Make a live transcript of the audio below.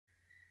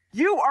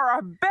You are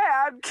a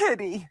bad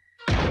kitty.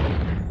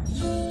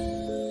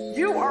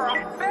 You are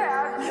a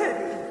bad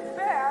kitty.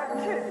 Bad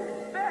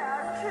kitty.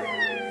 Bad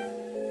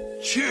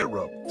kitty. Cheer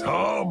up,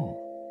 Tom.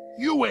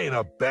 You ain't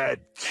a bad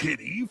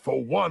kitty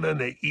for wanting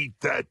to eat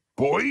that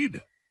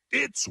Boyd.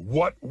 It's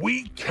what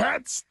we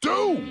cats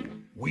do.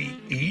 We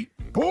eat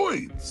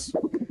Boyds.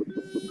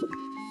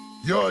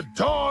 You're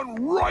darn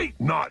right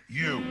not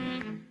you.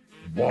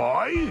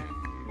 Why?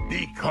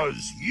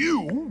 Because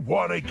you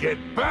want to get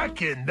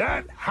back in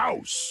that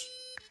house.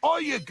 All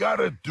you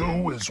gotta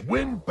do is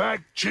win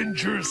back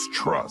Ginger's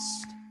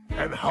trust.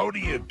 And how do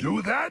you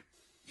do that?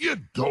 You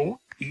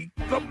don't eat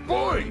the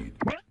Boyd.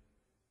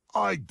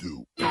 I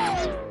do.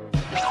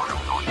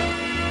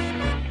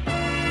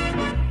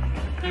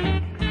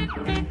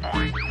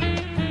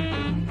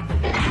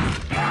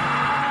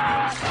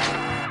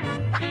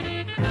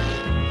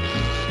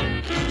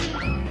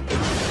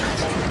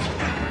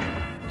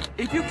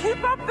 If you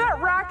keep up that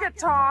racket,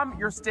 Tom,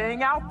 you're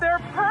staying out there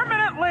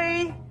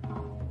permanently.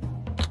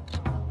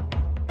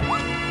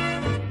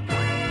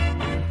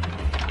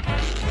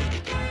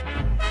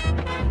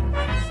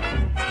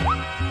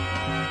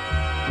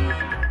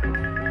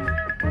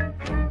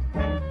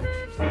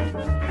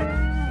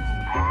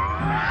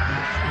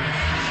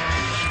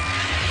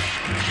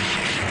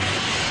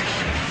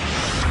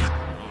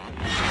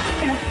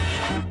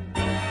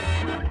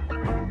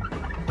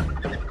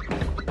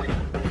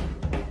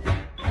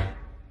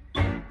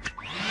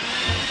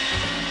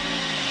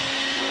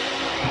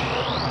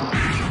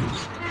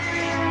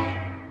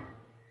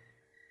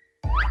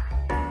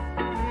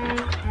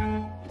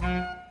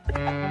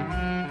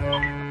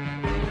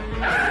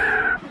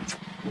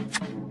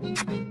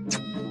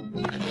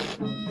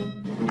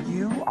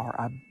 You are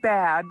a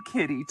bad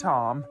kitty,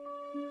 Tom.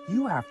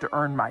 You have to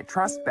earn my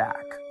trust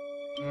back.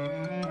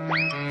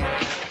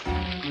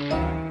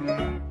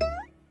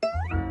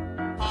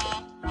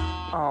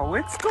 Oh,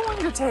 it's going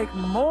to take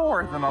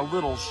more than a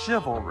little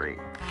chivalry.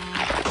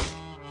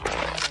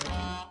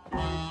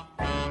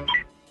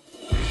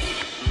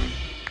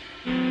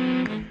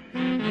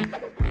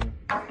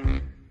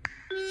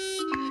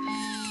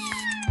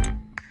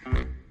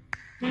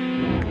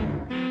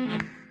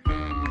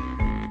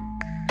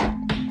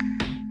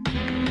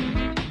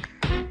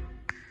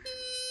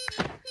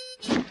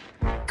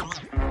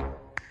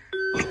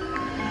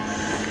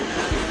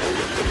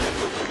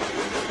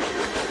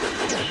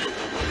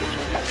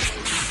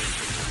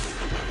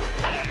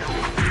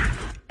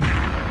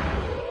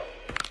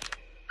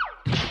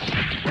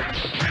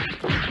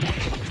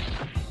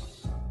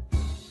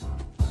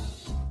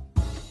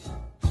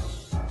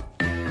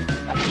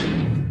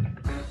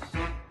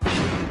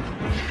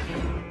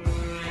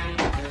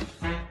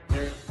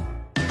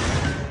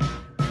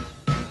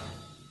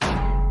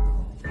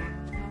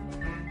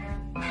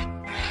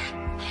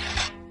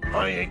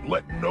 I ain't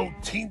letting no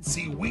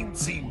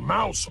teensy-weensy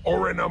mouse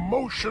or an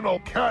emotional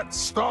cat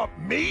stop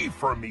me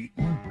from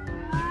eating.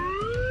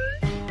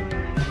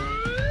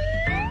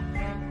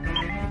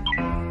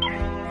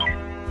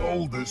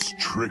 Oldest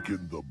trick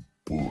in the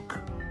book.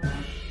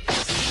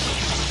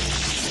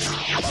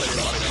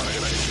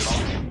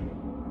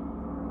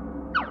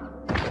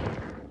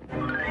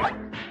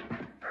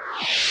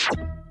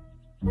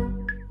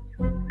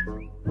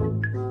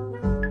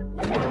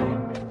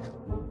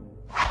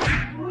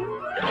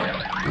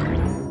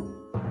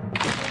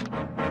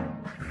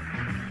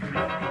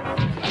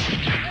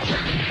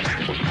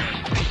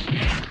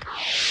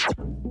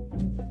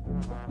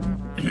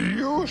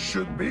 You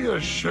should be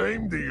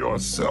ashamed of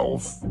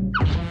yourself.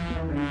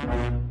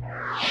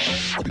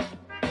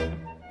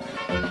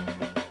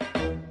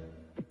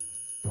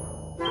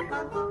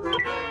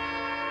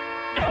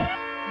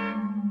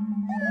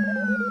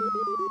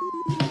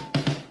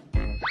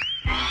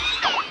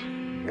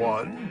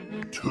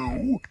 One,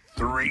 two,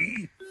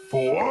 three,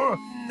 four,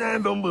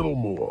 and a little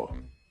more.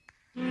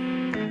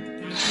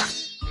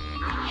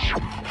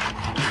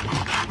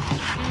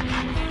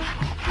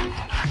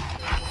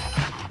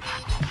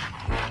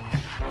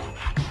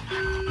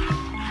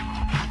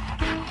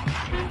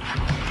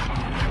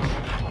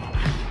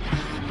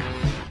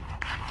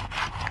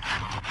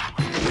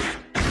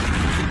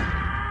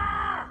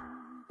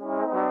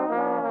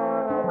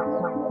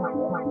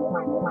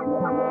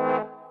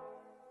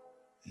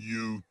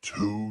 You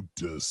two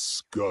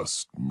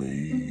disgust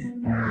me.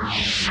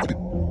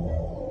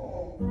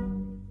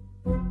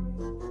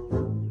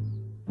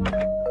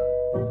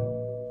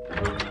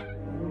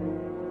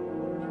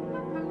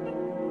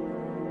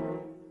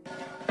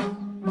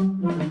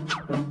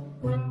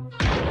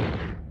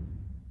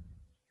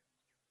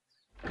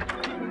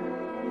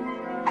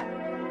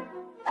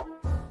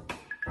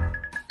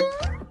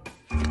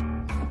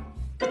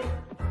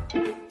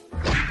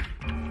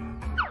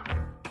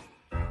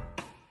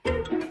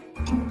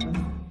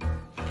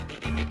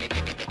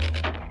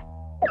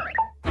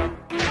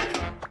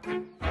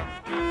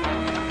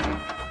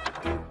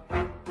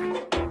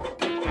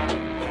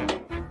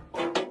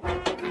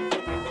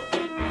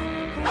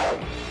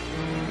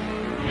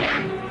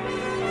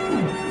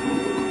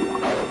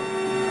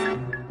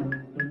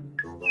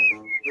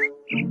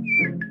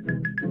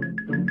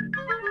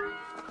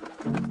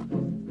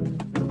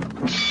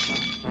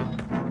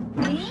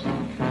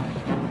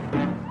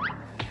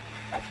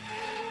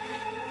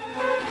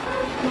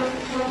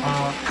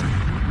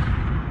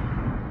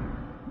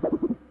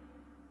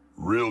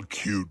 real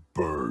cute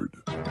bird.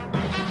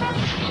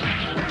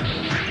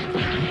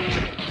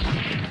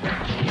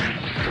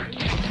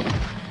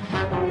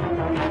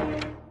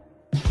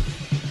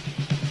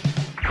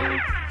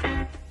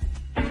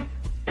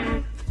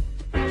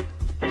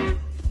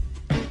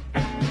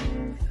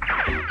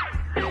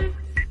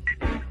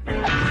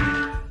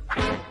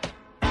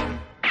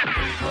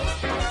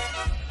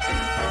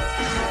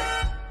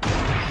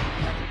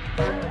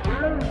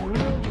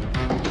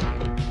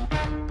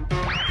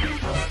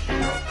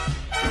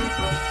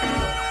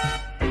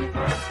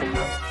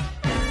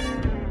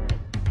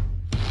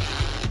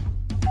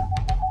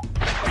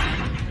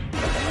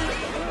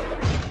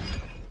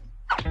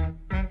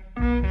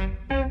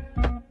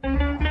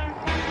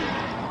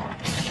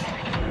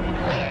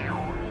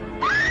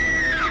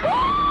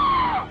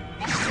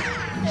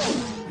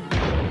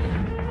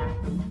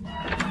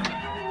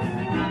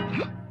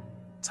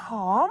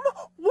 Tom,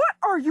 what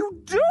are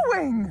you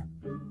doing?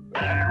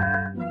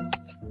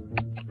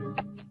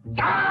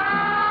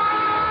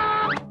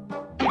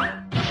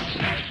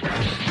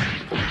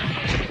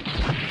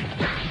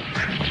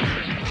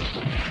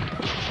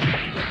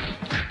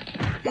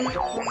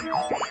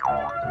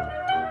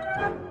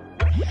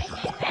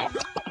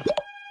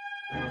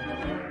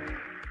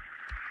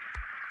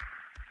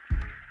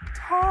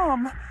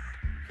 Tom,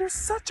 you're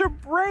such a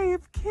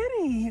brave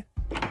kitty.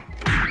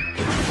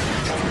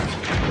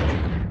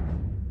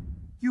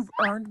 You've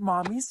earned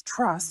Mommy's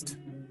trust.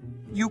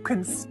 You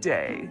can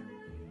stay.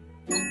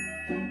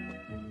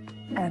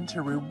 And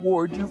to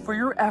reward you for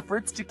your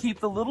efforts to keep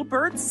the little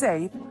bird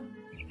safe,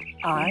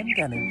 I'm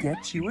gonna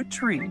get you a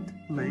treat.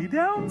 Lay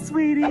down,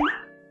 sweetie.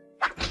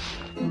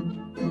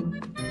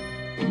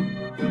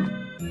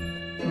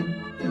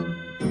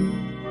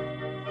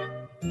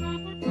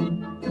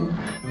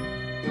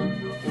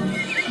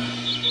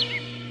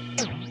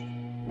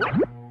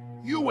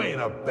 You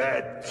ain't a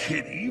bad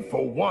kitty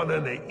for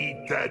wanting to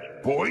eat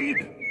that Boyd.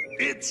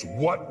 It's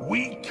what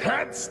we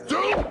cats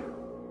do.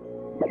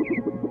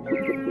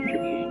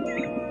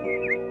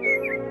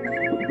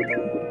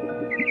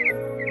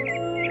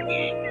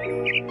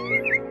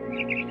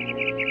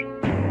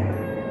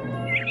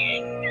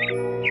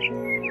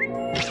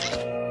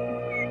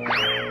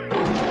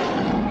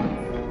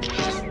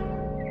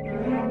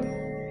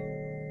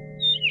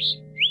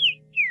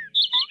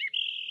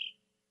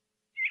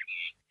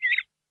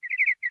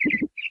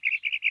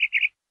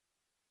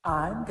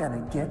 I'm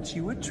gonna get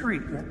you a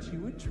treat, get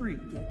you a treat,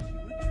 get you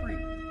a treat.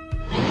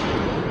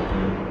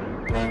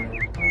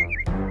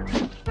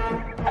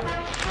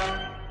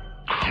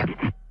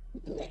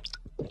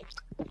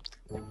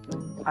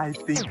 I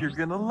think you're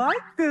gonna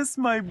like this,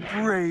 my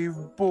brave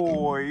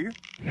boy.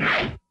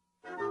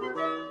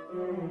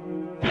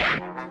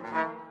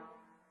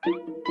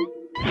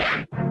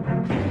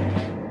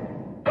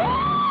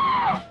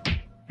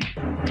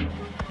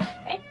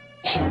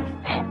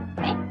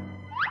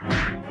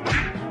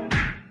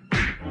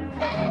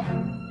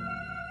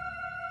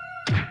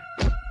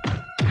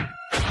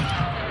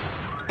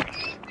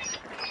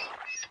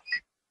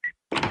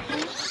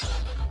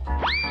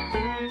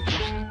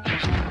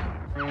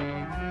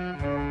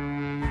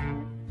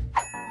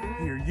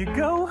 Here you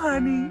go,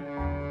 honey.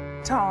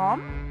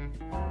 Tom?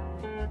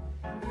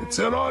 It's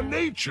in our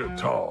nature,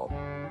 Tom.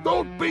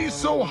 Don't be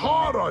so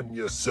hard on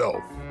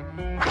yourself.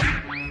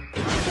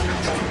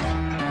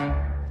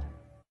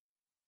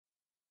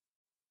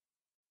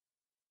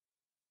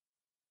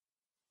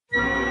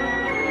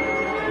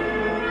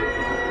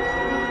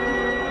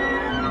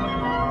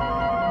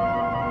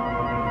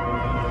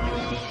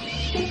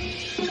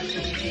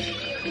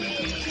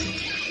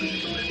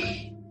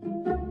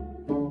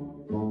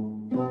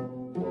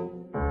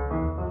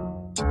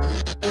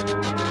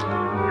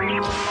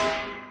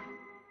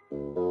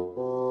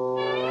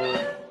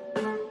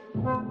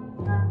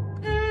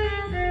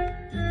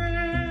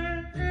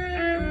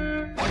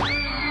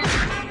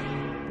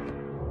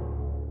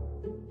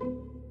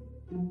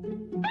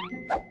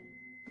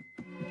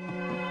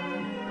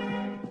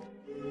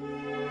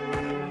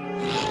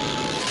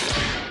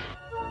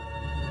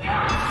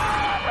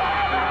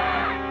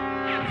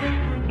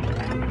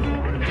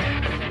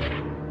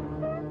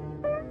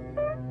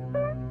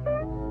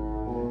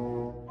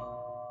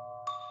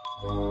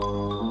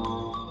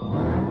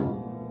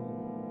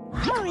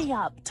 Hurry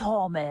up,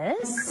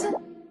 Thomas.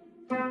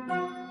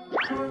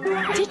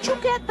 Did you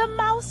get the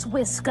mouse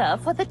whisker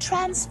for the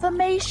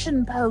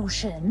transformation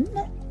potion?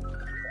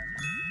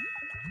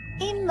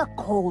 In the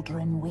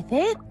cauldron with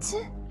it.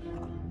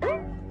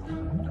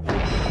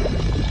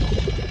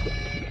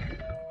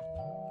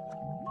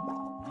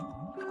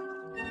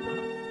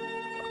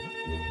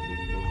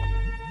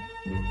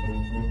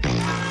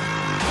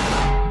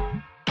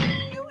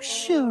 You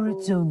sure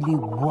it's only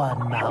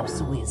one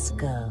mouse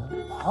whisker?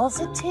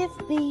 Positive,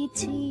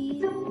 BT.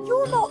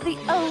 You're not the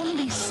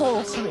only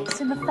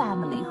sorceress in the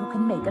family who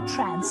can make a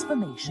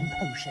transformation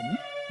potion.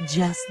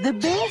 Just the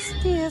best,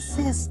 dear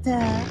sister.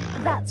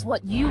 That's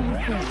what you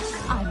think.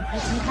 I'm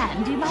pretty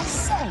handy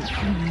myself,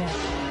 you know.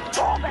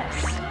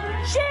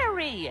 Thomas!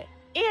 Jarry!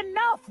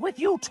 Enough with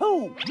you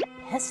two!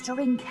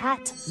 Pestering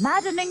cat,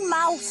 maddening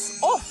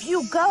mouse, off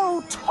you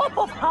go, top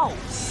of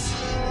house.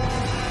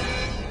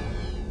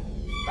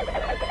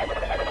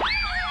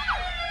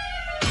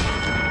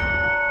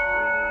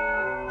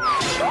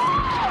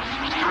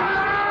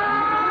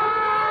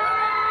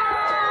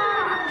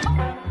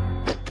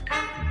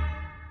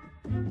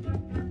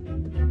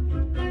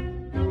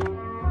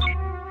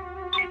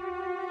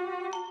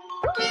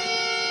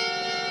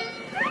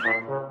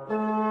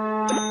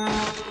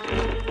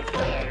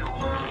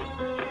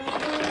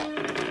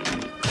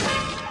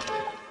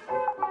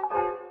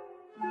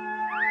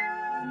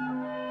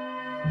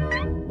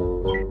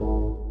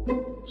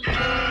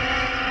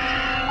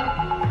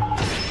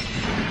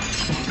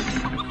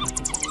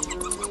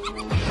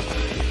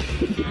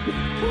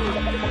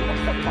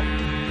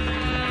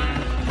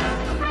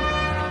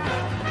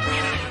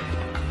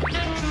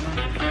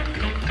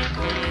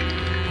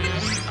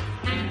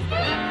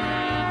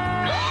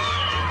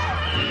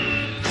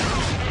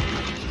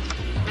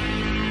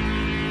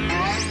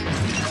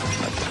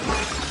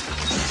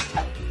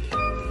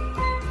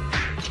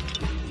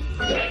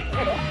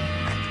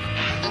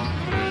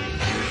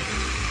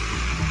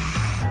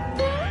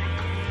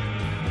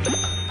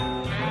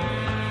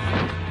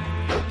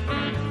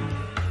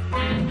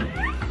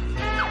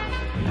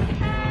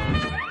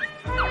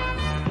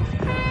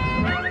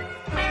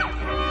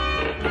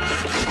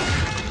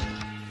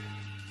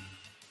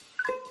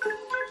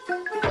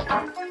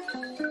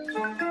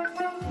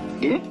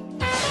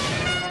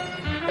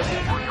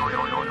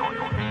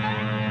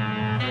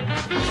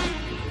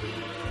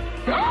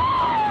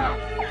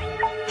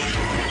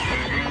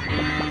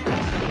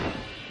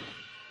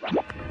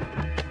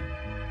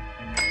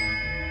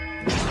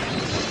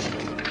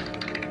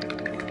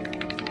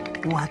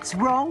 What's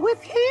wrong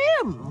with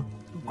him?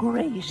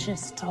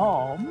 Gracious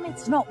Tom,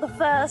 it's not the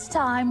first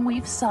time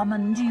we've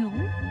summoned you.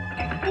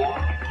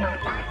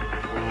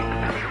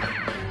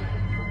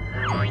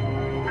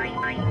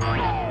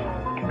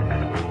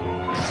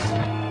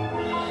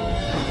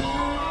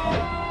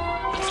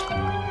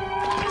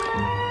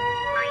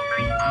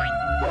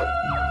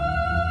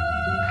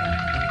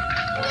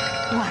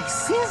 Why,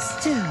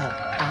 sister,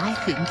 I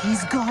think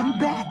he's gone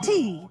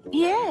batty.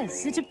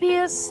 Yes, it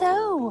appears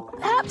so.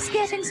 Perhaps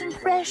getting some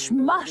fresh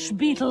mush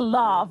beetle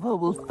larva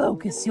will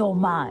focus your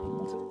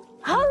mind.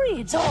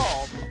 Hurry,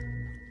 Tom!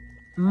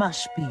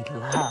 Mush beetle,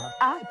 huh?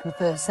 I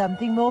prefer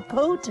something more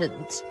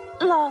potent.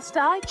 Last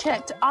I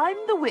checked, I'm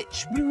the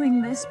witch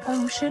brewing this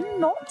potion,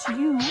 not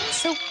you,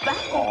 so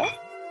back off.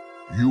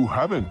 You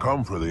haven't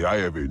come for the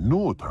eye of a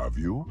newt, have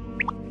you?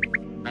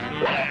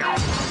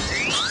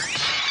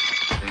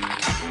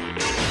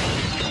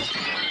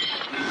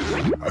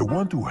 I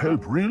want to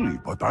help, really,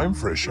 but I'm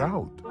fresh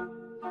out.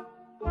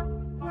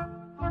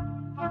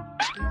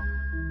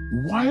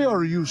 Why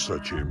are you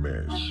such a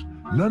mess?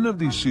 None of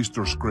these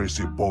sisters'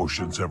 crazy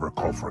potions ever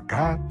call for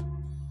cat.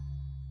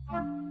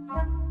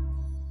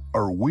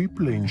 Are we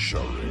playing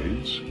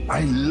charades?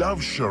 I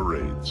love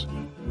charades.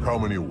 How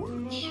many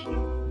words?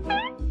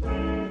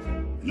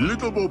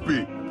 Little Bo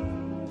Peep,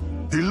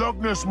 the Loch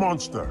Ness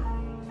Monster.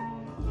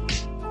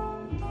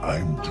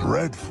 I'm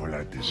dreadful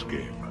at this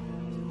game.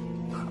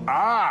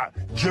 Ah,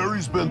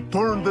 Jerry's been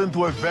turned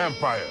into a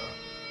vampire.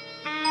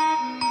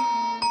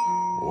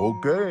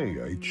 Okay,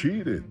 I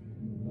cheated.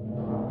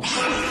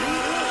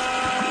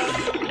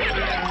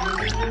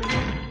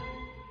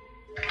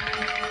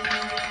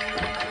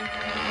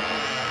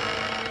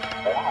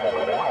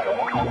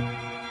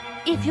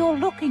 If you're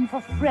looking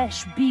for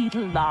fresh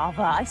beetle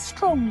larva, I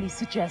strongly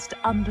suggest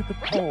under the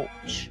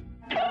porch.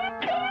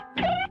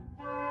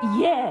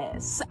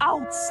 Yes,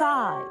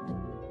 outside.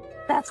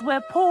 That's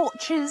where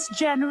porches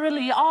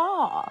generally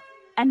are.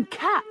 And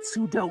cats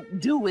who don't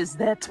do as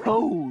they're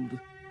told.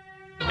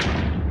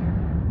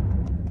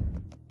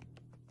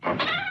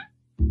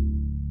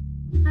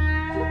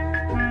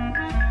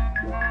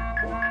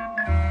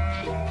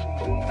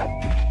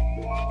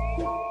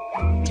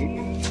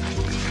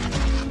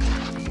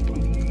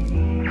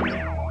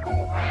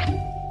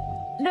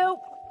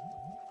 Nope.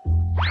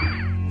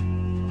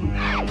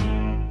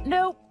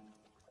 Nope.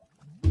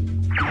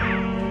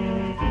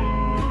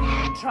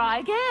 Try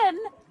again.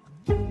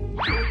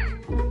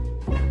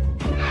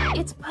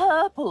 It's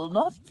purple,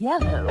 not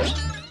yellow.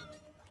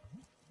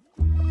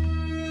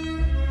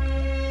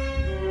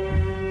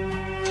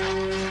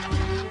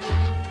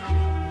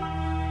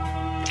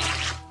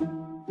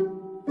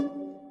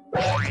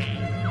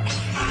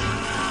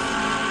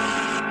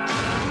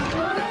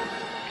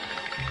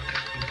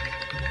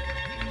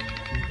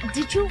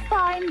 Did you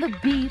find the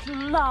beetle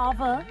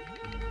larva?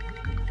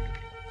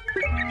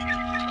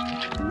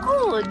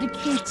 Good,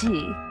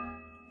 kitty.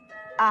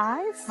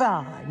 I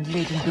find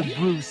letting the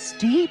brew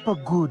steep a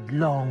good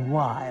long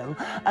while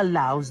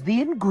allows the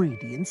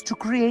ingredients to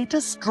create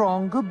a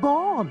stronger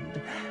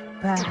bond.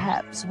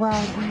 Perhaps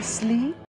while we sleep?